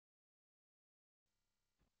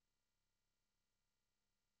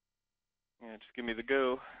Yeah, just give me the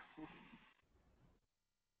go.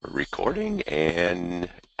 Recording and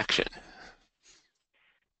action.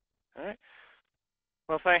 All right.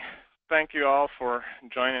 Well, thank you all for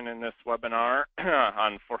joining in this webinar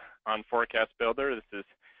on ForecastBuilder. This is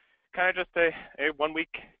kind of just a 1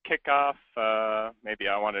 week kickoff. Maybe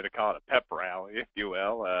I wanted to call it a pep rally, if you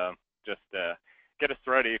will, just get us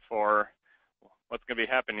ready for what's going to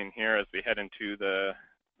be happening here as we head into the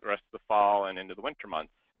rest of the fall and into the winter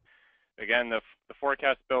months. Again, the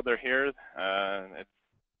ForecastBuilder here,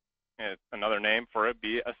 it's another name for it,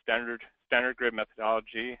 be a standard grid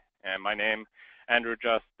methodology. And my name, Andrew,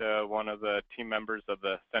 just one of the team members of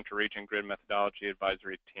the Central Region Grid Methodology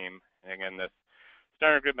Advisory Team. And again, this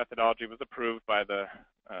standard grid methodology was approved by the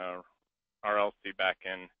RLC back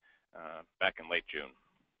in late June.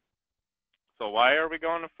 So why are we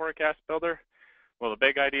going to ForecastBuilder? Well, the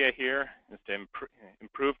big idea here is to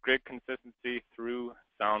improve grid consistency through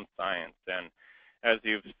sound science. And as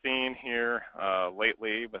you've seen here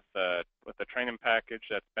lately with the training package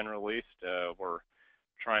that's been released, we're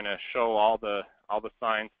trying to show all the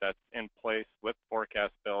science that's in place with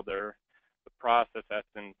ForecastBuilder, the process that's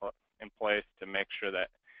in place to make sure that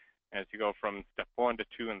as you go from step 1 to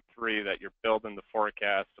 2 and 3, that you're building the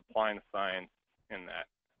forecast, applying the science in that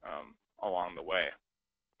along the way.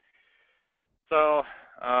 So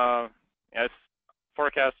as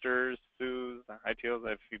forecasters, SUs,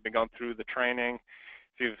 ITOs, if you've been going through the training,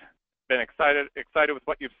 if you've been excited with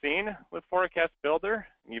what you've seen with ForecastBuilder,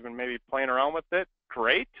 even maybe playing around with it,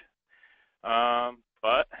 great.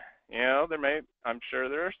 But you know, I'm sure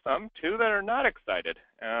there are some too that are not excited,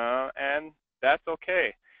 and that's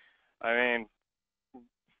okay. I mean,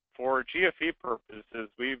 for GFE purposes,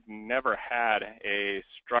 we've never had a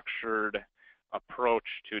structured approach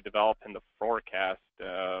to developing the forecast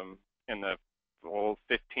in the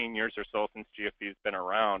 15 years or so since GFE's been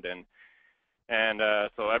around, and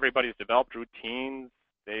so everybody's developed routines.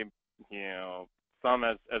 They, you know, some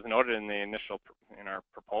as noted in our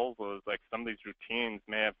proposal is like some of these routines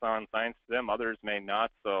may have sound science to them, others may not.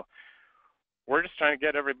 So we're just trying to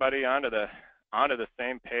get everybody onto the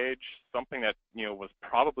same page, something that, you know, was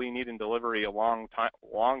probably needing delivery a long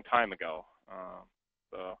time ago.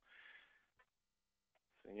 So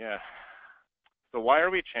yeah. So why are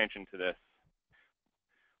we changing to this?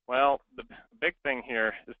 Well, the big thing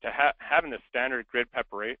here is to having the standard grid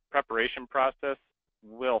preparation process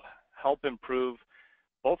will help improve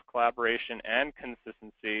both collaboration and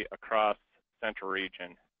consistency across Central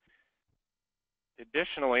Region.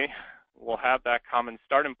 Additionally, we'll have that common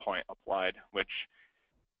starting point applied, which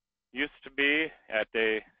used to be at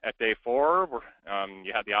day 4.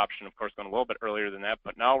 You had the option, of course, going a little bit earlier than that,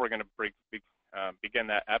 but now we're going to begin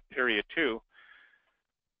that at period 2,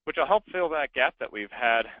 which will help fill that gap that we've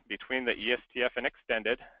had between the ESTF and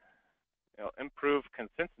extended. It'll improve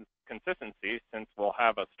consistency since we'll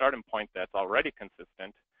have a starting point that's already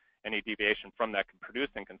consistent. Any deviation from that can produce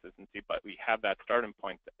inconsistency, but we have that starting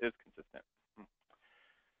point that is consistent.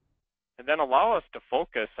 And then allow us to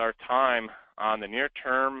focus our time on the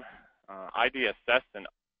near-term IDSS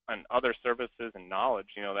and other services and knowledge,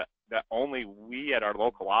 you know, that only we at our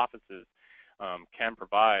local offices can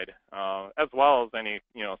provide, as well as any,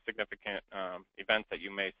 you know, significant events that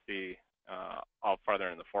you may see out farther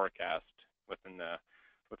in the forecast within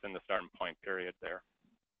the starting point period there.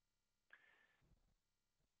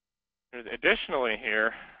 Additionally,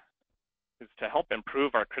 here is to help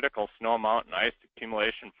improve our critical snow amount and ice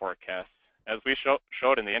accumulation forecasts. As we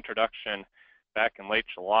showed in the introduction back in late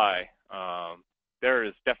July, there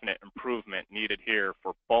is definite improvement needed here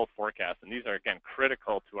for both forecasts, and these are again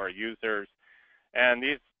critical to our users. And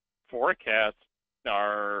these forecasts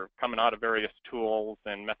are coming out of various tools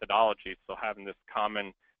and methodologies, so having this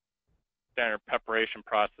common standard preparation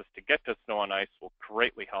process to get to snow and ice will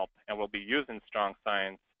greatly help, and we'll be using strong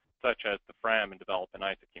science such as the FRAM and develop an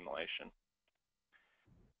ice accumulation.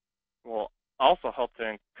 We'll also help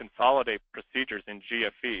to consolidate procedures in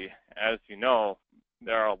GFE. As you know,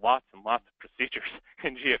 there are lots and lots of procedures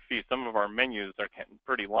in GFE. Some of our menus are getting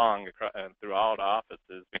pretty long throughout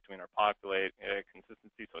offices between our populate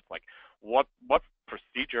consistency. So it's like, what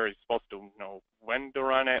procedure are you supposed to know when to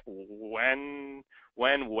run it, when,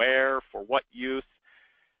 where, for what use?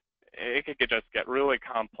 It could just get really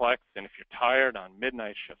complex. And if you're tired on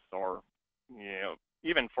midnight shifts, or you know,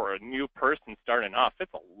 even for a new person starting off,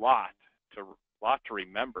 it's a lot to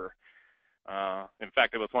remember. In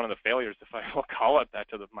fact, it was one of the failures, if I will call it that,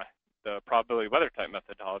 to the probability weather type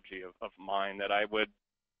methodology of mine, that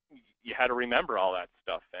you had to remember all that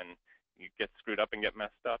stuff, and you get screwed up and get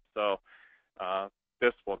messed up. So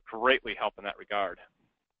this will greatly help in that regard.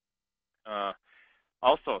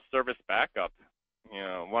 Also, service backup.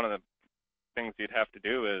 One of the things you'd have to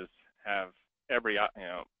do is have every,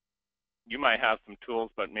 you might have some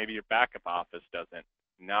tools, but maybe your backup office doesn't.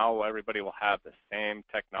 Now everybody will have the same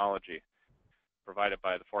technology provided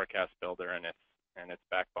by the ForecastBuilder and its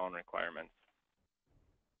backbone requirements.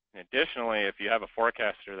 Additionally, if you have a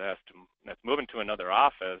forecaster that's moving to another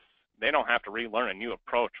office, they don't have to relearn a new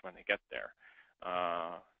approach when they get there,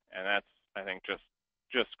 and that's, I think,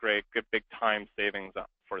 just great, good big time savings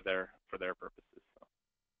for their purposes.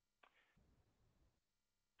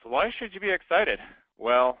 So why should you be excited?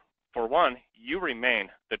 Well, for one, you remain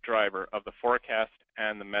the driver of the forecast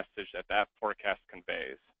and the message that forecast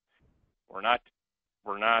conveys. We're not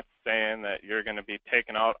saying that you're going to be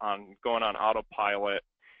going on autopilot.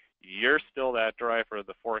 You're still that driver of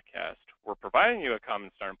the forecast. We're providing you a common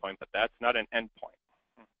starting point, but that's not an end point.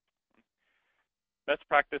 Best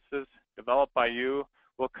practices developed by you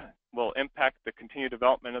will impact the continued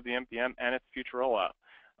development of the MBM and its future rollout.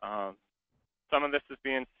 Some of this is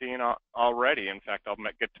being seen already. In fact, I'll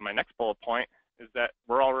get to my next bullet point, is that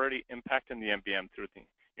we're already impacting the MBM through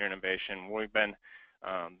your innovation. We've been,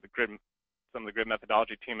 some of the grid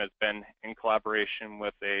methodology team has been in collaboration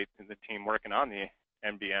with the team working on the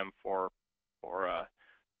MBM for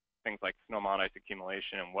things like snow mount, ice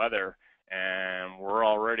accumulation, and weather, and we're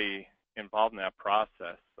already involved in that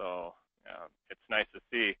process. So it's nice to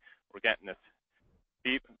see we're getting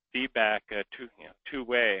this feedback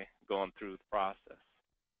two-way going through the process.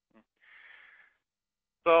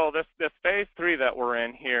 So this phase 3 that we're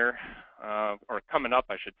in here, or coming up,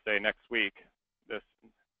 I should say, next week, as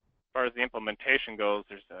far as the implementation goes,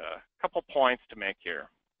 there's a couple points to make here.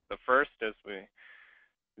 The first is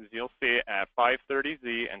you'll see at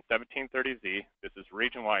 530Z and 1730Z, this is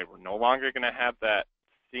region-wide. We're no longer going to have that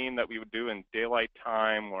scene that we would do in daylight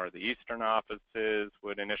time where the eastern offices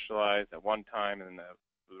would initialize at one time and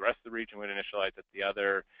the rest of the region would initialize at the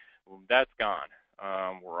other. That's gone.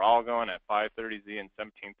 We're all going at 530Z and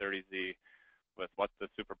 1730Z with what the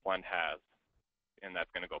super blend has, and that's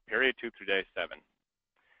going to go period 2 through day 7.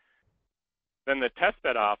 Then the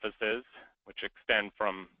testbed offices, which extend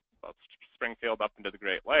from Springfield up into the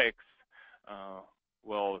Great Lakes,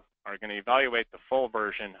 are going to evaluate the full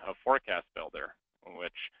version of ForecastBuilder,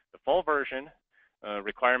 which the full version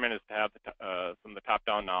requirement is to have some of the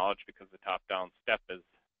top-down knowledge, because the top-down step is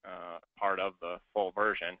part of the full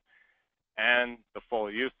version, and the full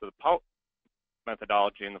use of the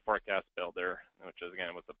methodology in the ForecastBuilder, which is,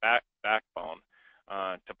 again, was the backbone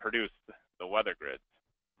to produce the weather grids.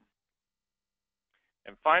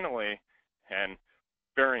 And finally, and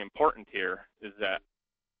very important here, is that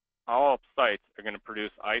all sites are going to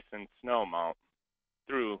produce ice and snow mount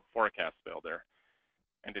through ForecastBuilder.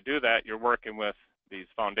 And to do that, you're working with these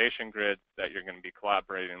foundation grids that you're going to be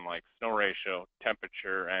collaborating, like snow ratio,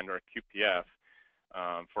 temperature, and or QPF,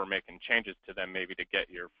 for making changes to them, maybe to get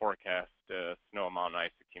your forecast snow amount and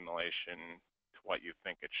ice accumulation to what you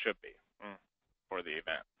think it should be for the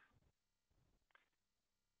event.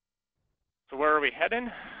 So where are we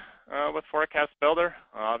heading with ForecastBuilder?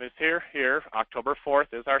 Obviously here, October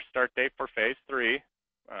 4th is our start date for phase 3,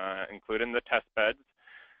 including the test beds.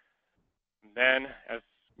 And then as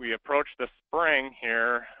we approach the spring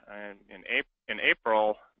here, in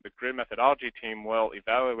April, the grid methodology team will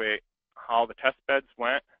evaluate how the test beds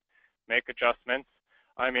went, make adjustments.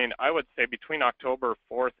 I mean, I would say between October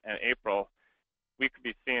 4th and April, we could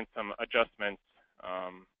be seeing some adjustments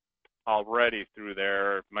already through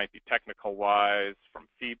there. Might be technical wise, from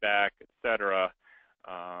feedback, etc.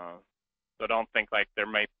 So don't think like there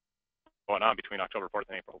might be going on between October 4th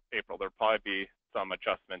and April. There'll probably be some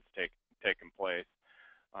adjustments taking place.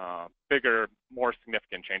 Bigger, more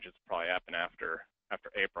significant changes will probably happen after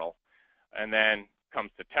April. And then come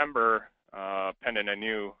September, pending a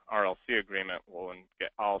new RLC agreement, we'll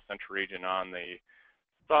get all Central Region on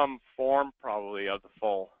some form probably of the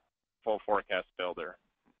full ForecastBuilder,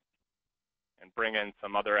 and bring in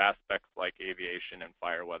some other aspects like aviation and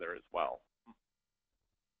fire weather as well.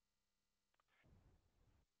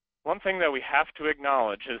 One thing that we have to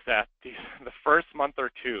acknowledge is that the first month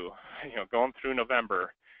or two, going through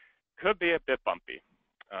November, could be a bit bumpy.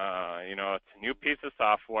 It's a new piece of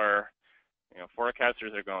software.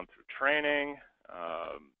 Forecasters are going through training,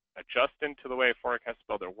 adjusting to the way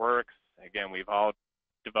ForecastBuilder works. Again, we've all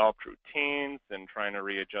developed routines and trying to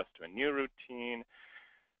readjust to a new routine.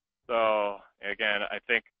 So again, I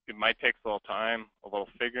think it might take a little time, a little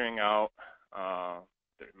figuring out.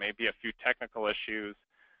 There may be a few technical issues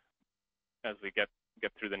as we get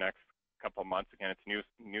through the next couple of months. Again, it's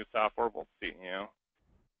new software. We'll see,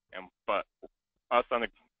 but us on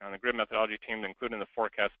the grid methodology team, including the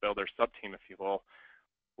ForecastBuilder sub-team, if you will,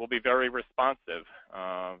 we'll be very responsive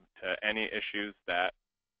to any issues that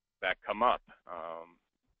come up.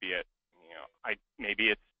 Be it, maybe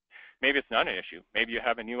it's not an issue. Maybe you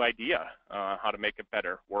have a new idea how to make it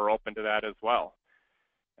better. We're open to that as well.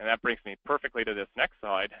 And that brings me perfectly to this next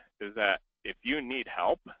slide, is that if you need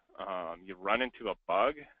help, you run into a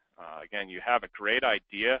bug, again, you have a great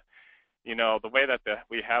idea, the way that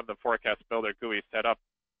we have the ForecastBuilder GUI set up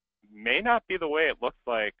may not be the way it looks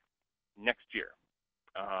like next year.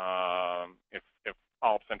 If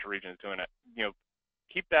all of Central Region is doing it,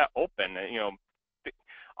 keep that open.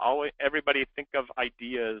 Everybody think of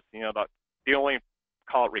ideas. The only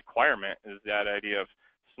call it requirement is that idea of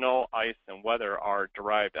snow, ice, and weather are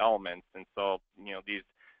derived elements, and so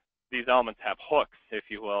these elements have hooks, if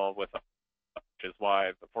you will, which is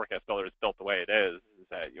why the ForecastBuilder is built the way it is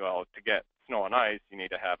that to get snow and ice, you need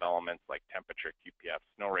to have elements like temperature, QPF,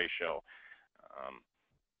 snow ratio,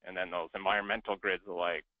 and then those environmental grids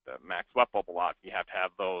like the max wet bulb lot. You have to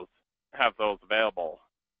have those available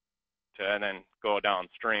to and then go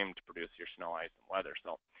downstream to produce your snow, ice, and weather.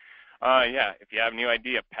 So yeah, if you have a new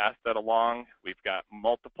idea, pass that along. We've got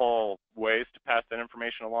multiple ways to pass that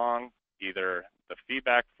information along, either the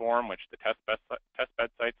feedback form, which the testbed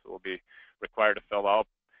sites will be required to fill out,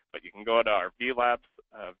 but you can go to our VLabs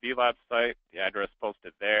site, the address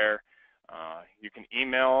posted there. You can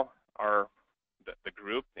email the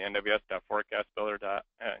group, the nws.forecastbuilder,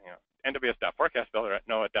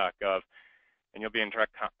 nws.forecastbuilder@noaa.gov, and you'll be in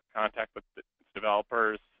direct contact with the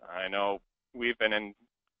developers. I know we've been in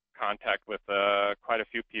contact with quite a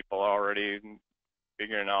few people already,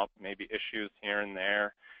 figuring out maybe issues here and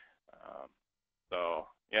there. So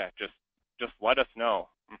yeah, just let us know.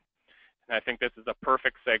 And I think this is a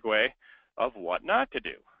perfect segue of what not to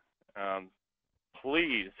do.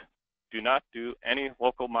 Please do not do any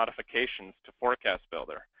local modifications to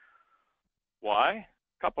ForecastBuilder. Why?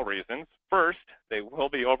 A couple reasons. First, they will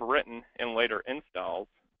be overwritten in later installs.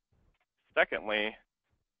 Secondly,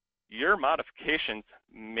 your modifications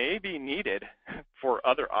may be needed for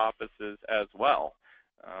other offices as well.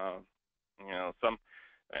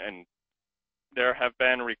 And there have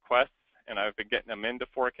been requests, and I've been getting them into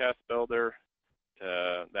ForecastBuilder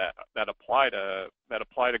that apply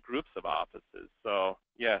to groups of offices. So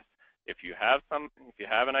yes, if you have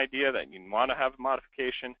an idea that you want to have a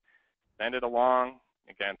modification, send it along,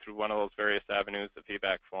 again, through one of those various avenues, the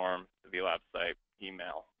feedback form, the VLab site,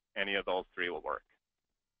 email. Any of those three will work.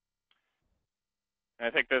 And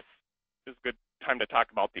I think this is a good time to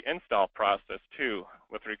talk about the install process too,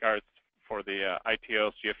 with regards for the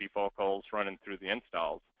ITOs, GFE focals running through the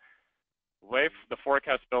installs. The way the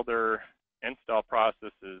ForecastBuilder install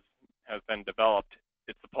process has been developed,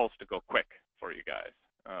 it's supposed to go quick for you guys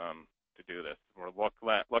to do this. We're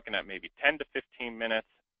looking at maybe 10 to 15 minutes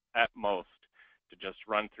at most to just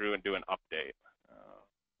run through and do an update.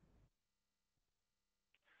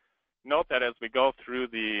 Note that as we go through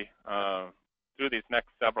these next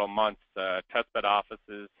several months, testbed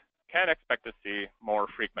offices can expect to see more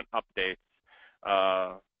frequent updates.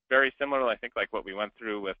 Very similar, I think, like what we went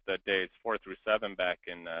through with the days 4 through 7 back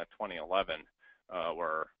in 2011,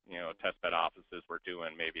 where testbed offices were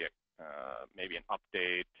doing maybe an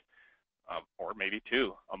update or maybe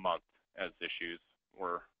 2 a month as issues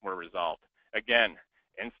were resolved. Again,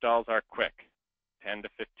 installs are quick, 10 to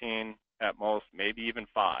 15 at most, maybe even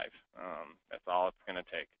 5. That's all it's going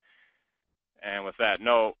to take. And with that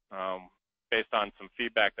note, based on some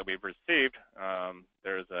feedback that we've received,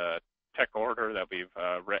 there's a tech order that we've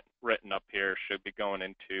written up here, should be going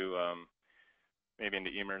into maybe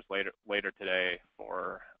into emails later today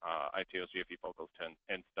for ITOs, GFE focals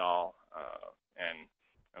to install, and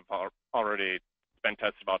I've already been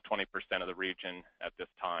tested about 20% of the region at this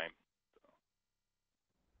time.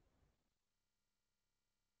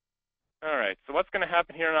 All right, so what's going to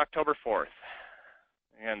happen here on October 4th?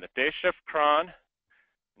 And the day shift cron,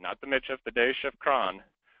 not the mid shift, the day shift cron,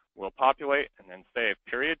 will populate and then save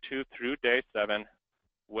period 2 through day 7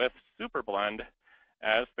 with SuperBlend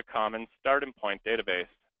as the common starting point database.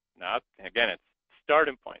 Not, again, it's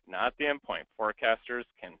starting point, not the endpoint. Forecasters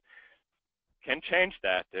can change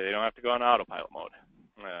that. They don't have to go on autopilot mode.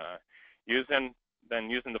 Using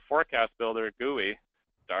the ForecastBuilder GUI,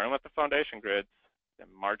 starting with the foundation grids, then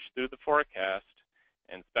march through the forecast,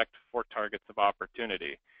 inspect for targets of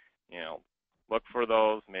opportunity. Look for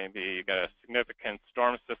those. Maybe you got a significant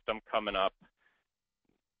storm system coming up.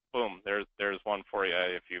 Boom, there's one for you.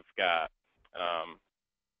 If you've got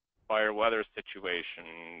fire weather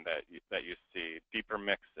situation that you see, deeper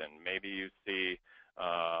mixing. Maybe you see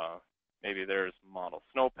maybe there's model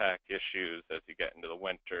snowpack issues as you get into the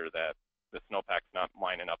winter that the snowpack's not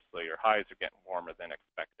lining up, so your highs are getting warmer than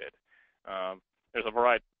expected. There's a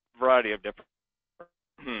variety of different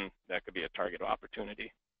that could be a target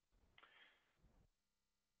opportunity.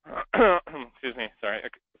 Excuse me, sorry.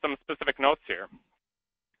 Some specific notes here.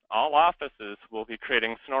 All offices will be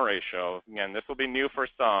creating snow ratio. Again, this will be new for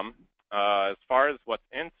some. As far as what's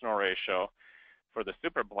in snow ratio, for the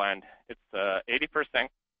super blend, it's 80%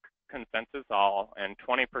 consensus all and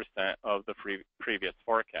 20% of the previous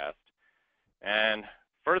forecast. And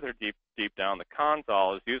further deep down, the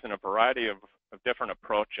consol is using a variety of different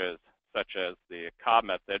approaches, such as the Cobb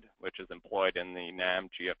method, which is employed in the NAM,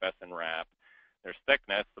 GFS, and RAP. There's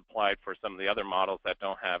thickness applied for some of the other models that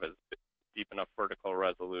don't have as deep enough vertical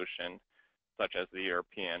resolution, such as the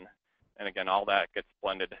European. And again, all that gets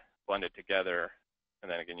blended together. And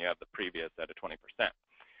then again, you have the previous at a 20%.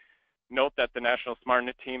 Note that the National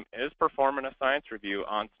SmartNet team is performing a science review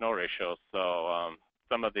on snow ratios. So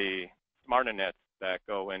some of the SmartNets that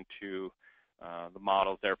go into the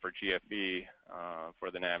models there for GFE, for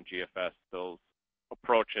the NAM GFS, those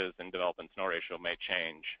approaches in developing snow ratio may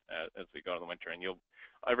change as we go to the winter, and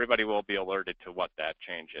everybody will be alerted to what that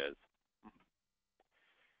change is.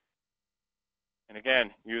 And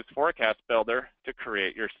again, use ForecastBuilder to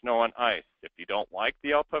create your snow and ice. If you don't like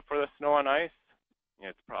the output for the snow and ice,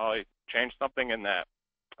 it's probably change something in that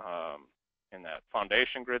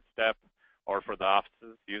foundation grid step, or for the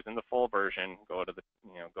offices using the full version, go into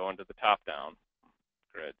the top-down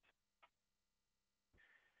grids.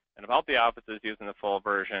 And about the offices using the full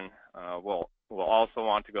version, we'll also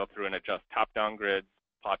want to go through and adjust top-down grids,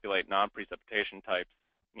 populate non-precipitation types,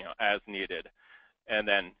 as needed, and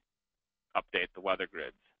then update the weather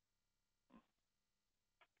grids.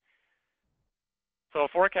 So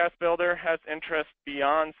ForecastBuilder has interest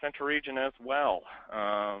beyond Central Region as well.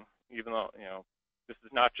 Even though this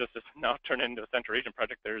is not just now turned into a Central Region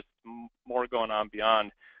project, there's more going on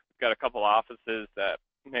beyond. We've got a couple offices that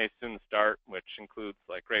may soon start, which includes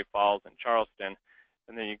like Great Falls and Charleston,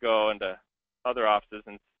 and then you go into other offices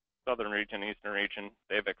in Southern Region, Eastern Region.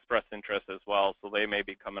 They've expressed interest as well, so they may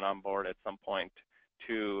be coming on board at some point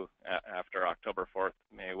too after October 4th.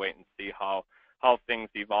 May wait and see how things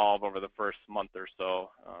evolve over the first month or so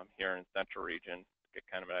here in Central Region to get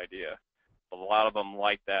kind of an idea. But a lot of them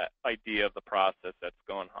like that idea of the process that's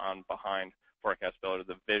going on behind ForecastBuilder,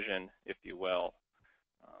 the vision, if you will.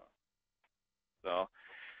 So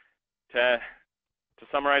to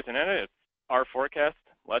summarize and end it, it's our forecast.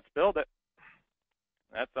 Let's build it.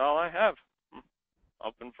 That's all I have.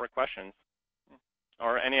 Open for questions.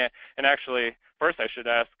 Or any, and actually, first I should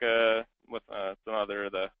ask with some other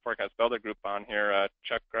the ForecastBuilder group on here,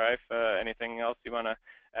 Chuck, Greif, anything else you want to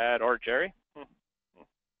add, or Jerry?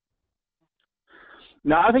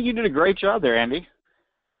 No, I think you did a great job there, Andy.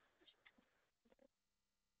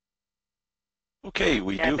 Okay,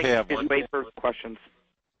 we do have one. Wait for questions.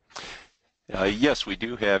 Yes, we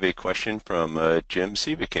do have a question from Jim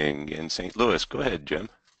Siebeking in St. Louis. Go ahead, Jim.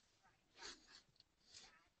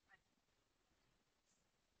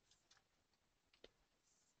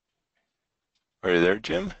 Are you there,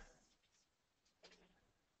 Jim?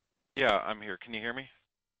 Yeah, I'm here. Can you hear me?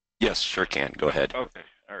 Yes, sure can. Go ahead. Okay.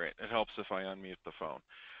 All right. It helps if I unmute the phone.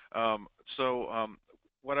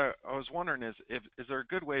 What I was wondering is there a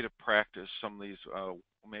good way to practice some of these,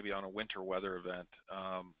 maybe on a winter weather event?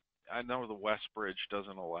 I know the West Bridge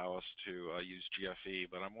doesn't allow us to use GFE,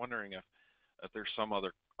 but I'm wondering if there's some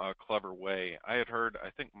other clever way. I had heard, I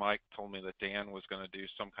think Mike told me that Dan was going to do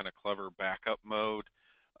some kind of clever backup mode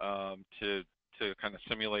to kind of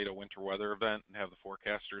simulate a winter weather event and have the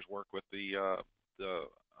forecasters work with the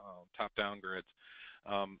top-down grids.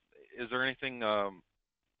 Is there anything,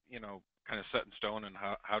 kind of set in stone in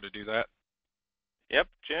how to do that? Yep,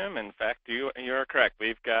 Jim. In fact, you're correct.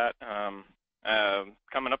 We've got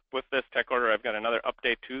coming up with this tech order, I've got another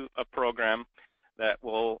update to a program that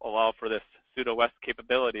will allow for this pseudo-west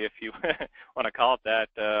capability, if you want to call it that.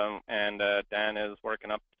 Dan is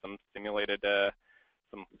working up some simulated,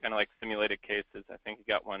 some kind of like simulated cases. I think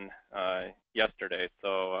he got one yesterday.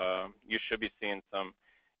 So you should be seeing some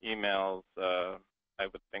emails, I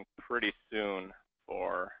would think, pretty soon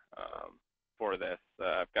for this.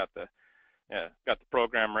 I've got the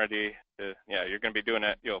program ready. You're going to be doing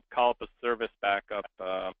it. You'll call up a service backup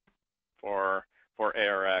for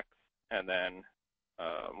ARX, and then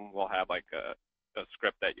we'll have like a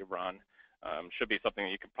script that you run. Should be something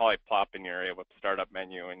that you could probably plop in your area with the startup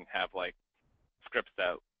menu and have like scripts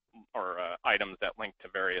that or items that link to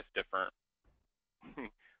various different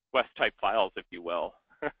West type files, if you will,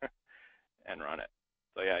 and run it.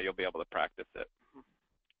 So yeah, you'll be able to practice it.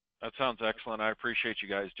 That sounds excellent. I appreciate you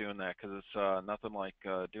guys doing that because it's nothing like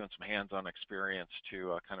doing some hands-on experience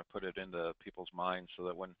to kind of put it into people's minds so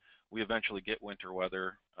that when we eventually get winter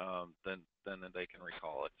weather, then they can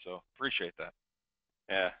recall it. So appreciate that.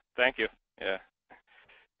 Yeah, thank you. Yeah.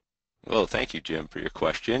 Well, thank you, Jim, for your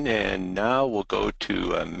question. And now we'll go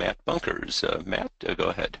to Matt Bunkers. Matt, go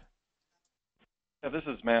ahead. Yeah, this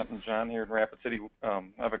is Matt and John here in Rapid City. I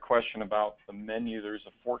have a question about the menu. There's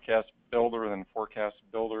a ForecastBuilder and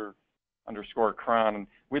ForecastBuilder _ cron, and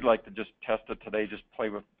we'd like to just test it today, just play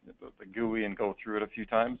with the GUI and go through it a few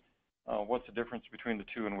times. What's the difference between the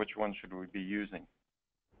two, and which one should we be using?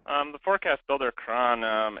 The ForecastBuilder cron,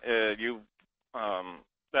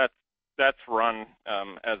 that's run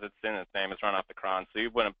as it's in its name. It's run off the cron, so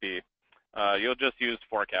you wouldn't be. You'll just use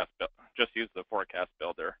the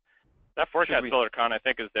ForecastBuilder. That ForecastBuilder cron, I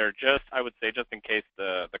think, is there I would say, just in case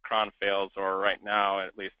the cron fails, or right now,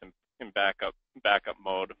 at least in backup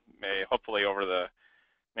mode. Hopefully over the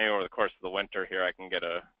course of the winter here, I can get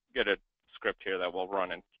a script here that will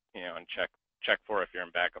run and check for if you're in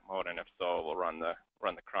backup mode, and if so, we'll run the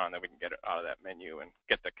cron, then we can get it out of that menu and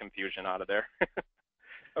get the confusion out of there.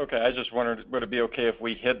 Okay, I just wondered, would it be okay if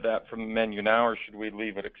we hid that from the menu now, or should we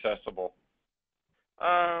leave it accessible?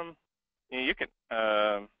 You can.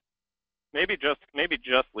 Maybe just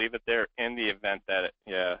leave it there in the event that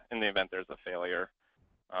in the event there's a failure.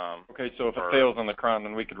 Okay, so if it fails on the cron,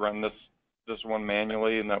 then we could run this one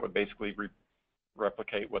manually, and that would basically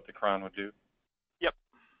replicate what the cron would do? Yep.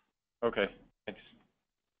 Okay, thanks.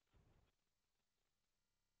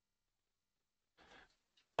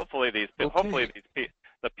 Hopefully the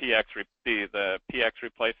PX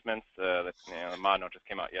replacements, the mod note just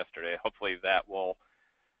came out yesterday. Hopefully that will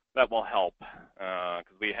help,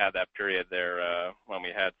 because we had that period there when we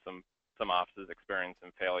had some offices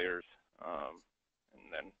experiencing failures,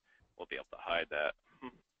 and then we'll be able to hide that.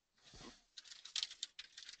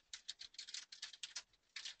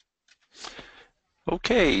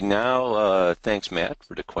 Okay, now thanks, Matt,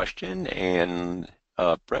 for the question. And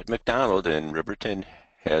Brett McDonald in Riverton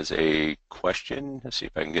has a question. Let's see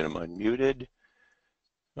if I can get him unmuted.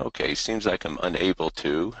 Okay, seems like I'm unable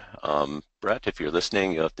to. Brett, if you're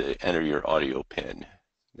listening, you'll have to enter your audio pin.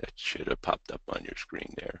 That should have popped up on your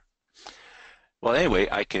screen there. Well, anyway,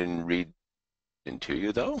 I can read into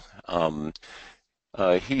you, though.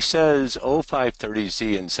 He says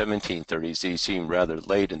 0530Z and 1730Z seem rather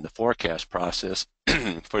late in the forecast process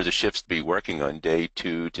for the shifts to be working on day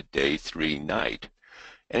 2 to day 3 night.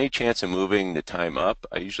 Any chance of moving the time up?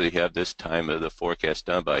 I usually have this time of the forecast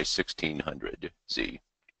done by 1600Z.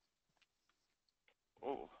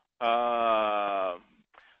 I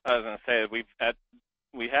was going to say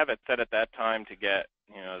we have it set at that time to get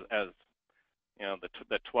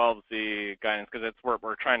the 12Z guidance, because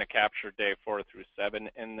we're trying to capture day 4 through 7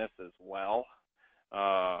 in this as well.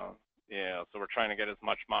 So we're trying to get as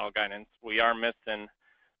much model guidance. We are missing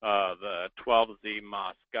the 12Z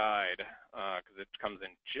MOS guide, because it comes in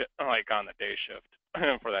like on the day shift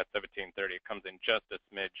for that 1730. It comes in just a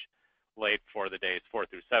smidge late for the days 4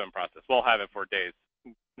 through 7 process. We'll have it for the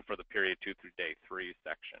period 2 through day 3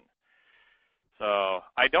 section. So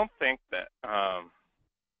I don't think that I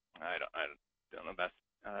don't know best.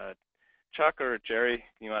 Chuck or Jerry,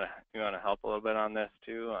 you want to help a little bit on this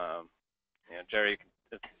too? Jerry can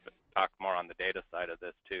talk more on the data side of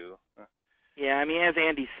this too. Yeah, I mean, as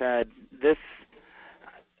Andy said, this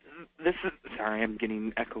is, sorry, I'm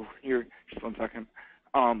getting echo here. Just 1 second.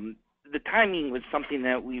 The timing was something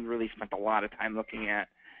that we really spent a lot of time looking at,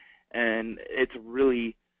 and it's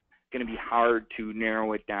really going to be hard to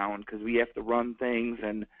narrow it down because we have to run things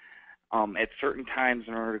and at certain times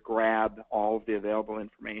in order to grab all of the available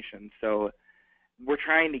information. So we're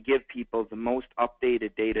trying to give people the most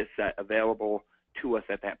updated data set available to us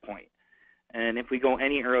at that point. And if we go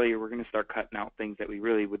any earlier, we're going to start cutting out things that we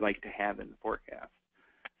really would like to have in the forecast.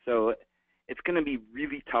 So it's going to be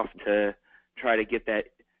really tough to try to get that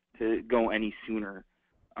to go any sooner.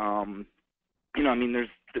 I mean, there's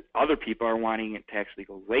other people are wanting it to actually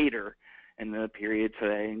go later in the period, so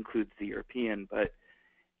that includes the European. But,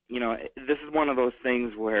 this is one of those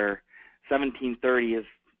things where 1730 is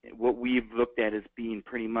what we've looked at as being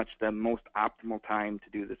pretty much the most optimal time to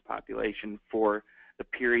do this population for the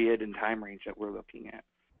period and time range that we're looking at.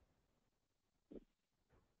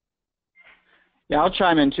 Yeah, I'll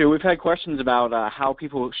chime in too. We've had questions about how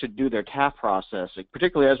people should do their TAF process,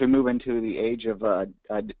 particularly as we move into the age of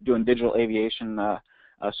doing digital aviation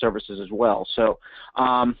services as well. So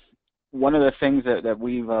one of the things that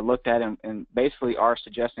we've looked at and basically are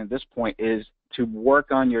suggesting at this point is to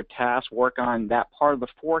work on your tasks, work on that part of the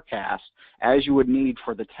forecast as you would need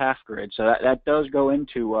for the task grid. So that does go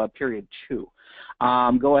into period 2.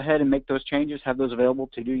 Go ahead and make those changes, have those available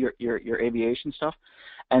to do your aviation stuff,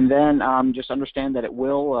 and then just understand that it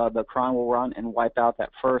will the cron will run and wipe out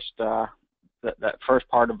that first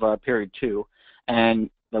part of period 2 and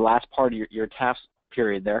the last part of your task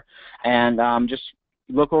period there, and just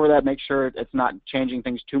look over that, make sure it's not changing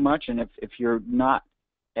things too much, and if you're not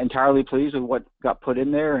entirely pleased with what got put in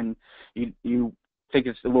there and you think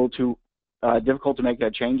it's a little too difficult to make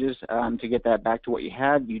changes to get that back to what you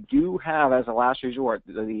had, you do have, as a last resort,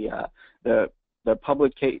 the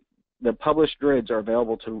published grids are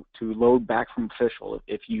available to load back from official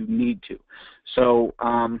if you need to. So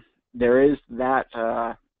there is that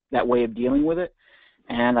way of dealing with it,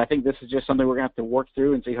 and I think this is just something we're going to have to work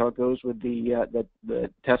through and see how it goes with the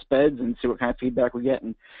test beds and see what kind of feedback we get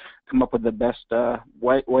and come up with the best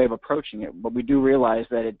way of approaching it. But we do realize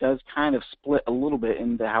that it does kind of split a little bit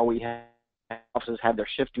into how we have offices have their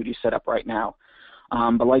shift duty set up right now.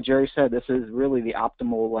 But like Jerry said, this is really the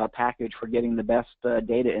optimal package for getting the best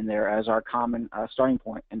data in there as our common starting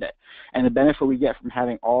point. And the benefit we get from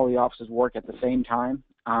having all the offices work at the same time,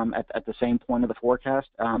 at the same point of the forecast,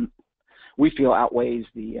 we feel outweighs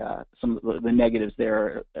some of the negatives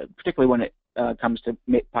there, particularly when it comes to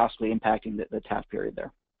possibly impacting the task period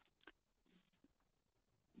there.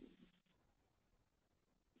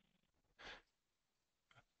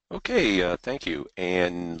 Okay, thank you.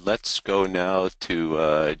 And let's go now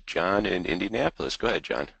to John in Indianapolis. Go ahead,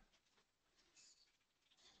 John.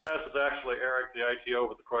 This is actually Eric, the ITO,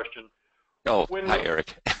 with the question. Oh, hi,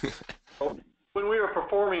 Eric. When we were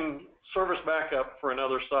performing service backup for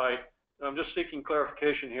another site, I'm just seeking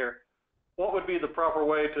clarification here. What would be the proper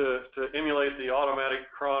way to emulate the automatic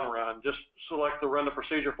cron run? Just select the run the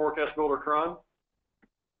procedure forecast builder cron?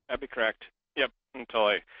 That'd be correct. Yep. Until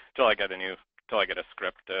I get a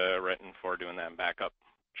script written for doing that in backup.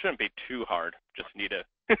 Shouldn't be too hard. Just need to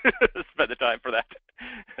spend the time for that.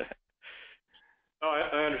 Oh,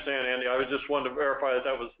 I understand, Andy. I was just wanting to verify that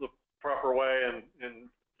was the proper way, and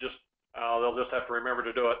just they'll just have to remember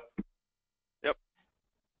to do it. Yep.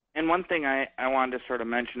 And one thing I wanted to sort of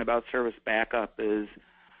mention about service backup is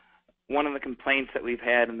one of the complaints that we've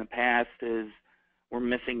had in the past is we're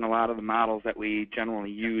missing a lot of the models that we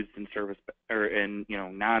generally use in service or in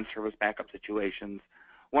non-service backup situations.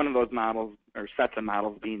 One of those models or sets of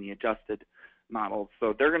models being the adjusted models.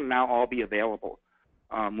 So they're going to now all be available,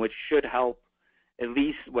 which should help at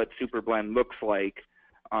least what SuperBlend looks like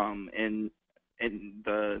in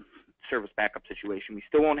the service backup situation. We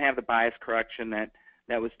still won't have the bias correction that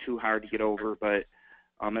was too hard to get over, but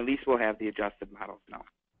at least we'll have the adjusted models now.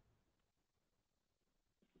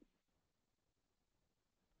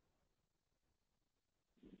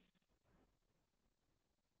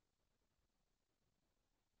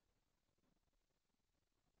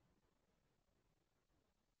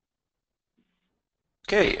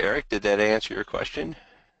 Okay, Eric, did that answer your question?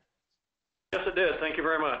 Yes, it did. Thank you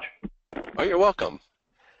very much. Oh, you're welcome.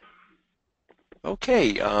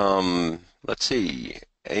 Okay, let's see.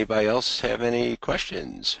 Anybody else have any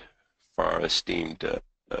questions for our esteemed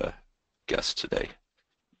guests today?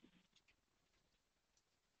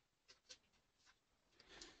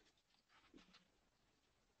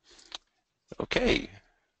 Okay.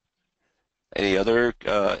 Any other,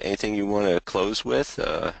 anything you want to close with,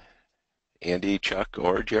 Andy, Chuck,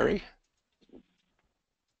 or Jerry?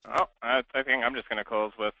 Oh, I think I'm just going to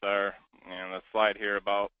close with our, the slide here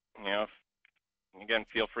about, again,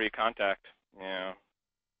 feel free to contact,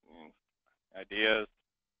 ideas,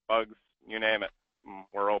 bugs, you name it.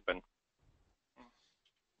 We're open.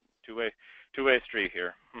 Two-way street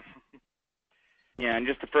here. Yeah, and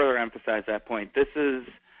just to further emphasize that point, this is,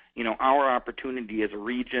 our opportunity as a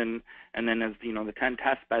region and then as, the 10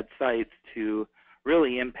 testbed sites to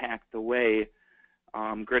really impact the way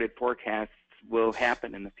gridded forecasts will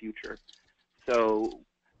happen in the future. So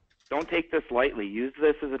don't take this lightly. Use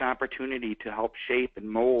this as an opportunity to help shape and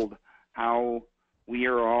mold how we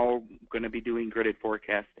are all going to be doing gridded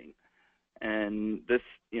forecasting. And this,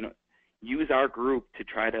 use our group to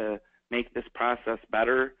try to make this process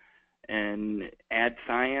better and add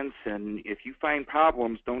science. And if you find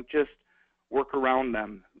problems, don't just work around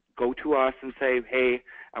them. Go to us and say, hey,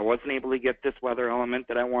 I wasn't able to get this weather element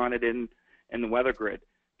that I wanted in the weather grid.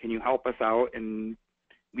 Can you help us out? And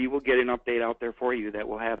we will get an update out there for you that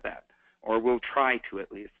will have that, or we'll try to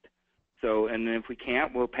at least. So, and if we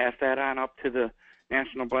can't, we'll pass that on up to the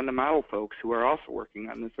National Blended Model folks who are also working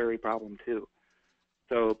on this very problem too.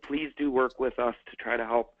 So please do work with us to try to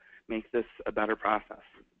help make this a better process.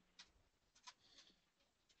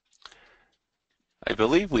 I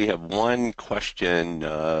believe we have one question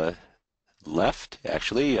left,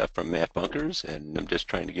 actually, from Matt Bunkers, and I'm just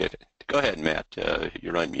trying to get it. Go ahead, Matt.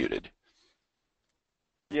 You're unmuted.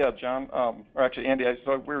 Yeah, John, or actually, Andy,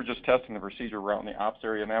 so we were just testing the procedure around the ops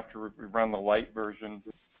area, and after we run the light version,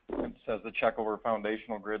 it says to check over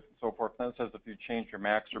foundational grids and so forth. Then it says if you change your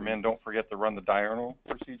max or min, don't forget to run the diurnal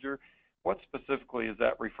procedure. What specifically is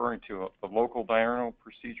that referring to? The local diurnal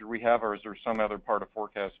procedure we have, or is there some other part of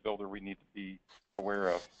ForecastBuilder we need to be aware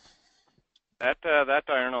of? That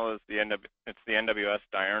diurnal is the NWS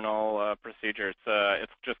diurnal procedure.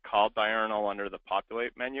 It's just called diurnal under the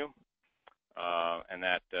populate menu, and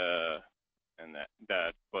that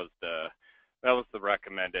was the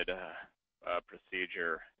recommended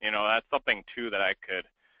procedure. You know, that's something too that I could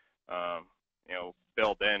you know,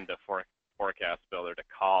 build into ForecastBuilder to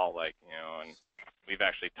call, like, you know, and we've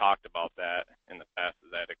actually talked about that in the past,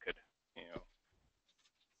 is that it could, you know,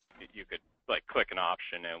 you could like click an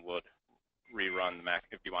option and would rerun the max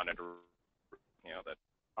if you wanted to, you know, the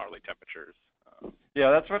hourly temperatures. Yeah,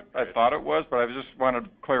 that's what I thought it was, but I just wanted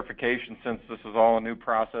clarification since this is all a new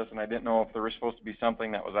process, and I didn't know if there was supposed to be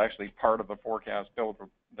something that was actually part of the ForecastBuilder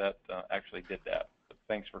that actually did that. But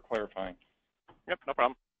thanks for clarifying. Yep, no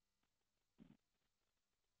problem.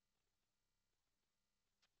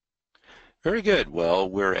 Very good. Well,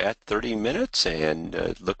 we're at 30 minutes, and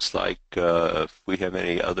it looks like if we have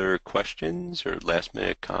any other questions or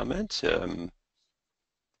last-minute comments,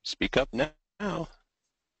 speak up now.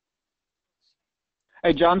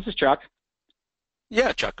 Hey, John, this is Chuck.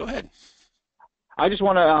 Yeah, Chuck, go ahead. I just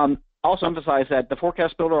want to also emphasize that the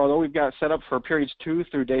ForecastBuilder, although we've got it set up for periods 2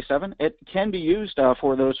 through day 7, it can be used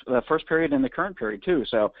for those first period and the current period too.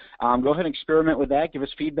 So go ahead and experiment with that. Give us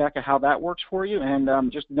feedback on how that works for you,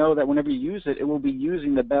 and just know that whenever you use it, it will be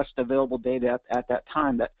using the best available data at that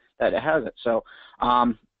time that it has it. So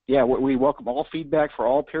yeah, we welcome all feedback for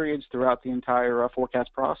all periods throughout the entire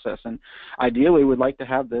forecast process, and ideally we'd like to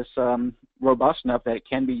have this robust enough that it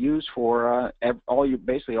can be used for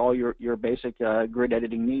basically all your basic grid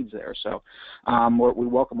editing needs there. So we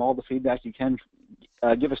welcome all the feedback you can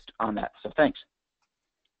give us on that. So thanks.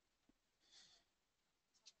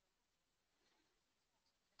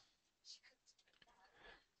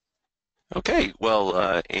 Okay,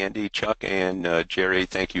 well, Andy, Chuck, and Jerry,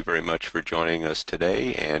 thank you very much for joining us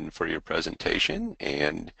today and for your presentation.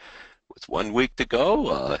 And with 1 week to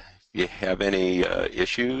go, if you have any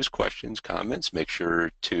issues, questions, comments, make sure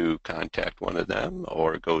to contact one of them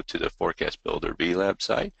or go to the ForecastBuilder VLab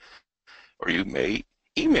site, or you may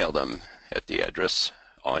email them at the address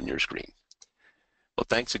on your screen. Well,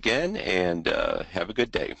 thanks again, and have a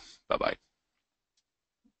good day. Bye-bye.